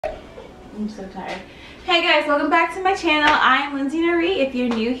I'm so tired. Hey guys, welcome back to my channel. I'm Lindsey Noree. If you're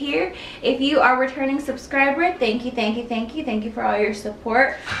new here, if you are a returning subscriber, thank you for all your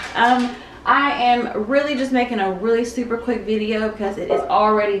support. I am really just making a really super quick video because it is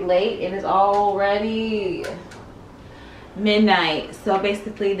already late. It is already midnight, so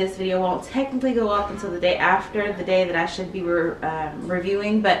basically this video won't technically go up until the day after the day that I should be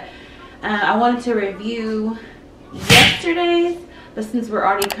reviewing, but I wanted to review yesterday's, but since we're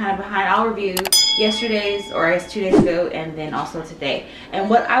already kind of behind, I'll review yesterday's, or I guess 2 days ago, and then also today. And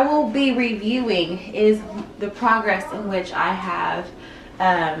what I will be reviewing is the progress in which I have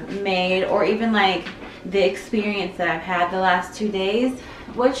made, or even like the experience that I've had the last 2 days,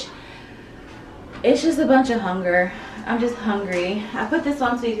 which it's just a bunch of hunger. I'm just hungry. I put this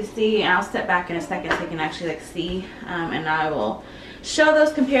on so you can see, and I'll step back in a second so you can actually like see, and I will show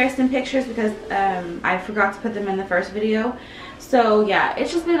those comparison pictures because I forgot to put them in the first video. So yeah,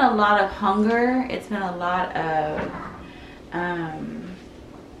 it's just been a lot of hunger. It's been a lot of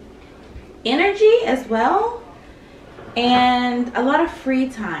energy as well, and a lot of free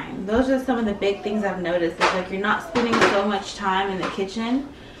time. Those are some of the big things I've noticed. It's like you're not spending so much time in the kitchen.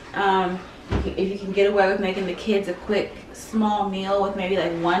 If you can get away with making the kids a quick small meal with maybe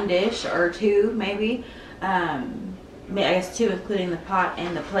like 1 dish or 2, maybe I guess 2 including the pot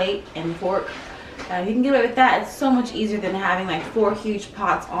and the plate and fork. If you can get away with that, it's so much easier than having like 4 huge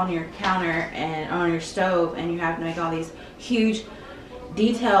pots on your counter and on your stove, and you have to make all these huge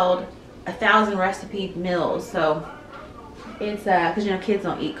detailed 1,000 recipe meals. So it's because you know kids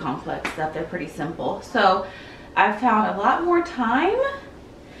don't eat complex stuff, they're pretty simple. So I've found a lot more time.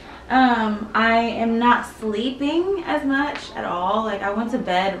 I am not sleeping as much at all. Like, I went to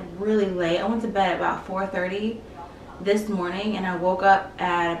bed really late. I went to bed at about 4:30 this morning, and I woke up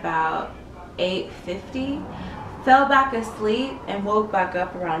at about 8:50. Fell back asleep and woke back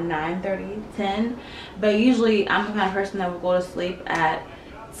up around 9:30, 10. But usually I'm the kind of person that will go to sleep at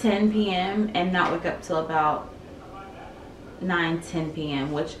 10 p.m. and not wake up till about 9, 10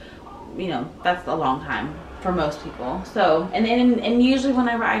 p.m., which, you know, that's a long time for most people. So and usually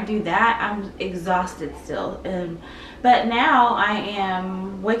whenever I do that, I'm exhausted still, but now I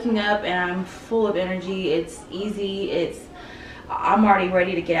am waking up and I'm full of energy. It's easy. I'm already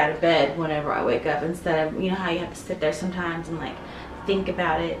ready to get out of bed whenever I wake up, instead of, you know how you have to sit there sometimes and like think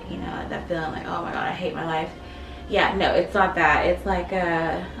about it, you know, that feeling like, oh my god, I hate my life. Yeah, no, it's not that. It's like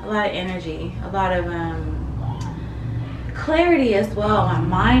a lot of energy, a lot of clarity as well. My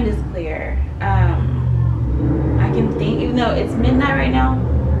mind is clear. I can think, even though it's midnight right now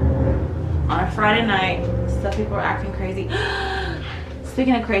on a Friday night, some people are acting crazy.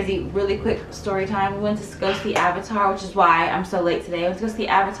 Speaking of crazy, really quick story time. We went to go see Avatar, which is why I'm so late today. I went to go see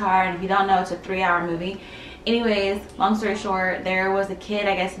Avatar, and if you don't know, it's a 3-hour movie. Anyways, long story short, there was a kid,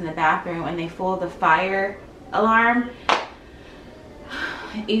 I guess, in the bathroom, and they pulled the fire alarm.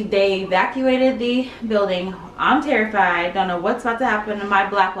 They evacuated the building. I'm terrified. Don't know what's about to happen in my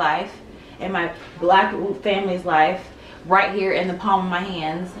black life, in my black family's life, right here in the palm of my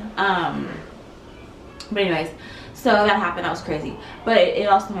hands. But anyways, so that happened. That was crazy, but it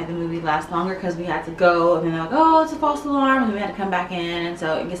also made the movie last longer because we had to go, and then they're like, oh, it's a false alarm, and then we had to come back in, and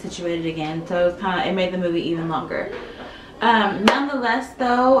so it gets situated again. So it was kind of, it made the movie even longer. Nonetheless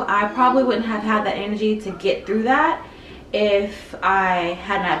though, I probably wouldn't have had that energy to get through that if I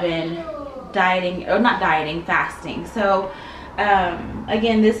had not been dieting, or not dieting, fasting. So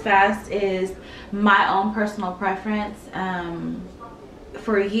again, this fast is my own personal preference.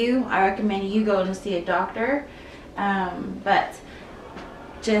 For you, I recommend you go to see a doctor, but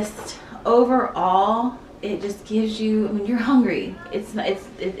just overall, it just gives you, I mean, you're hungry.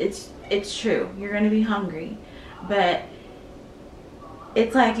 It's true, you're gonna be hungry, but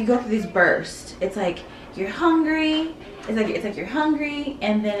it's like you go through these bursts. It's like you're hungry, it's like you're hungry,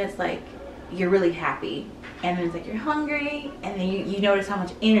 and then it's like you're really happy, and then it's like you're hungry, and then you notice how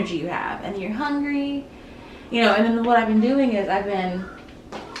much energy you have, and then you're hungry, you know. And then what I've been doing is I've been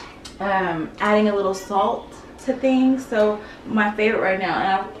adding a little salt to things. So my favorite right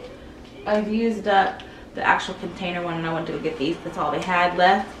now, and I've used up the actual container one, and I went to go get these. That's all they had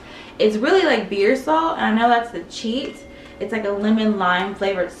left. It's really like beer salt, and I know that's the cheat. It's like a lemon lime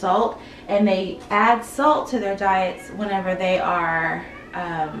flavored salt, and they add salt to their diets whenever they are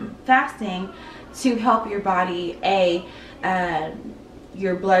fasting, to help your body,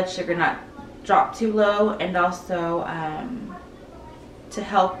 your blood sugar not drop too low, and also to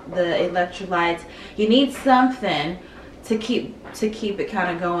help the electrolytes. You need something to keep it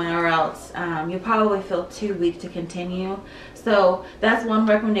kind of going, or else you'll probably feel too weak to continue. So that's one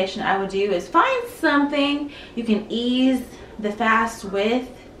recommendation I would do, is find something you can ease the fast with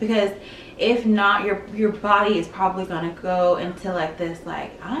because if not, your body is probably gonna go into like this,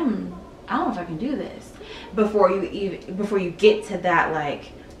 like I don't know if I can do this before you get to that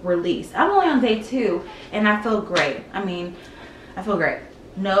like release. I'm only on day 2 and I feel great. I mean, I feel great.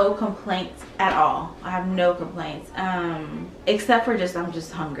 No complaints at all. I have no complaints, except for I'm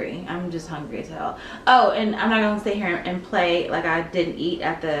just hungry. I'm just hungry as hell. Oh, and I'm not gonna sit here and play like I didn't eat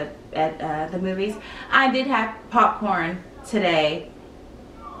at the movies. I did have popcorn today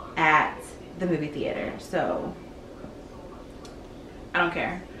at the movie theater, so I don't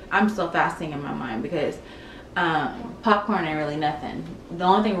care. I'm still fasting in my mind because popcorn ain't really nothing. The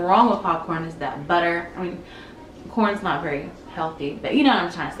only thing wrong with popcorn is that butter. I mean, corn's not very healthy, but you know what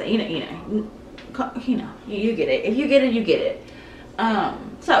I'm trying to say. You get it. If you get it, you get it.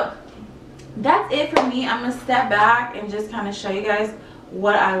 So that's it for me. I'm gonna step back and just kind of show you guys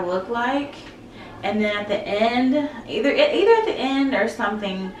what I look like, and then at the end, either at the end or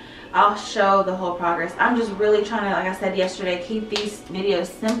something, I'll show the whole progress. I'm just really trying to, like I said yesterday, keep these videos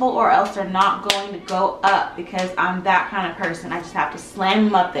simple, or else they're not going to go up, because I'm that kind of person. I just have to slam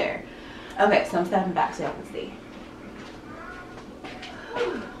them up there. Okay, so I'm stepping back so y'all can see.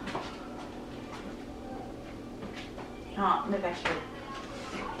 Oh, maybe I should.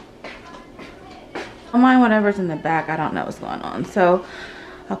 Don't mind whatever's in the back. I don't know what's going on. So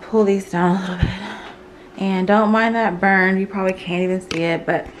I'll pull these down a little bit. And don't mind that burn. You probably can't even see it,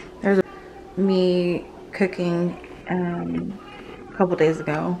 but there's me cooking a couple days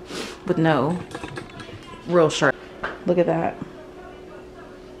ago with no real shirt. Look at that.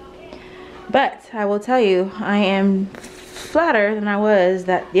 But I will tell you, I am flatter than I was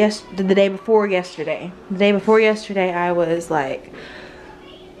the day before yesterday. The day before yesterday, I was like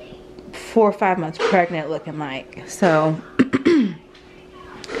 4 or 5 months pregnant looking like. So,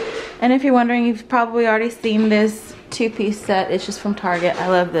 and if you're wondering, you've probably already seen this 2-piece set. It's just from Target. I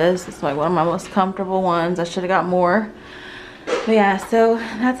love this. It's like one of my most comfortable ones. I should have got more. But yeah, so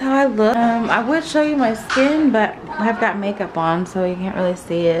that's how I look. I would show you my skin, but I've got makeup on, so you can't really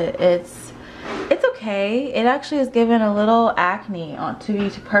see it. It's okay. It actually is given a little acne on, to be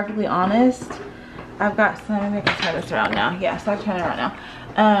perfectly honest. I've got some, maybe I can turn this around now. Yeah, so I can turn it around now.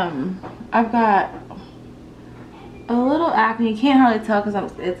 I've got a little acne. You can't hardly tell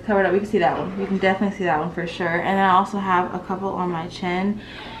because it's covered up. You can see that one. You can definitely see that one for sure. And then I also have a couple on my chin.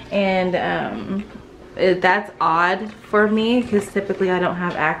 And that's odd for me because typically I don't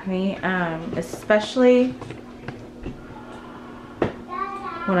have acne, especially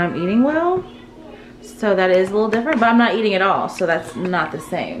when I'm eating well. So that is a little different, but I'm not eating at all, so that's not the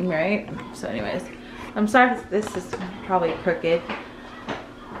same, right? So anyways, I'm sorry if this is probably crooked.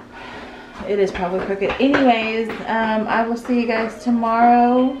 It is probably crooked. Anyways, I will see you guys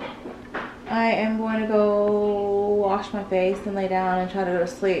tomorrow. I am going to go wash my face and lay down and try to go to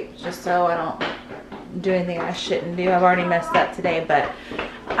sleep, just so I don't do anything I shouldn't do. I've already messed up today, but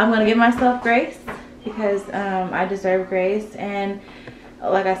I'm going to give myself grace because I deserve grace. And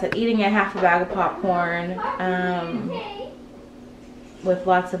like I said, eating a half a bag of popcorn with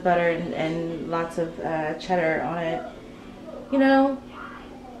lots of butter and lots of cheddar on it, you know,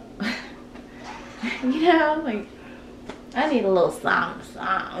 like I need a little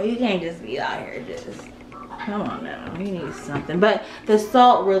something. You can't just be out here just, come on now, you need something. But the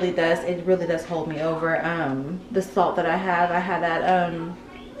salt really does, it really does hold me over. The salt that I had that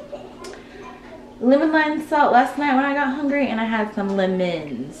lemon lime salt last night when I got hungry, and I had some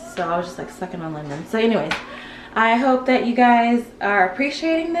lemons, so I was just like sucking on lemons. So anyways, I hope that you guys are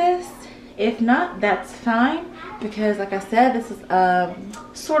appreciating this. If not, that's fine, because like I said, this is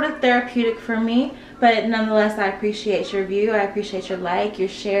sort of therapeutic for me. But nonetheless, I appreciate your view. I appreciate your like, your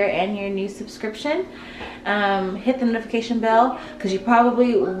share, and your new subscription. Hit the notification bell, because you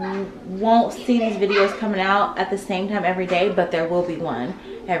probably won't see these videos coming out at the same time every day, but there will be one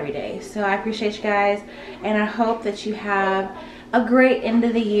every day. So I appreciate you guys, and I hope that you have a great end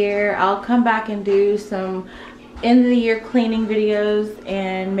of the year. I'll come back and do some end of the year cleaning videos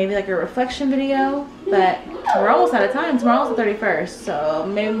and maybe like a reflection video, but we're almost out of time. Tomorrow's the 31st, so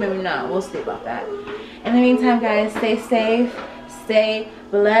maybe not. We'll see about that. In the meantime, guys, stay safe, stay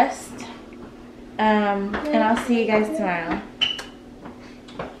blessed, and I'll see you guys tomorrow.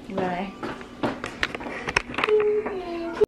 Bye.